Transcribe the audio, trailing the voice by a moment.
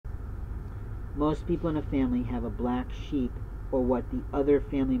Most people in a family have a black sheep, or what the other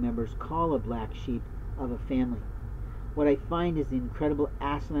family members call a black sheep of a family. What I find is the incredible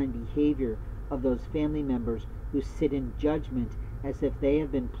asinine behavior of those family members who sit in judgment as if they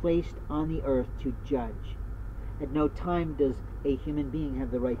have been placed on the earth to judge. At no time does a human being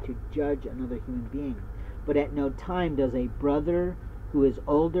have the right to judge another human being, but at no time does a brother who is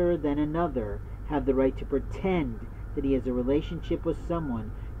older than another have the right to pretend that he has a relationship with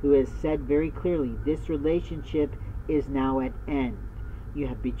someone who has said very clearly, this relationship is now at end. You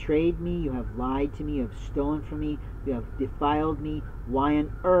have betrayed me, you have lied to me, you have stolen from me, you have defiled me. Why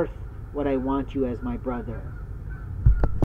on earth would I want you as my brother?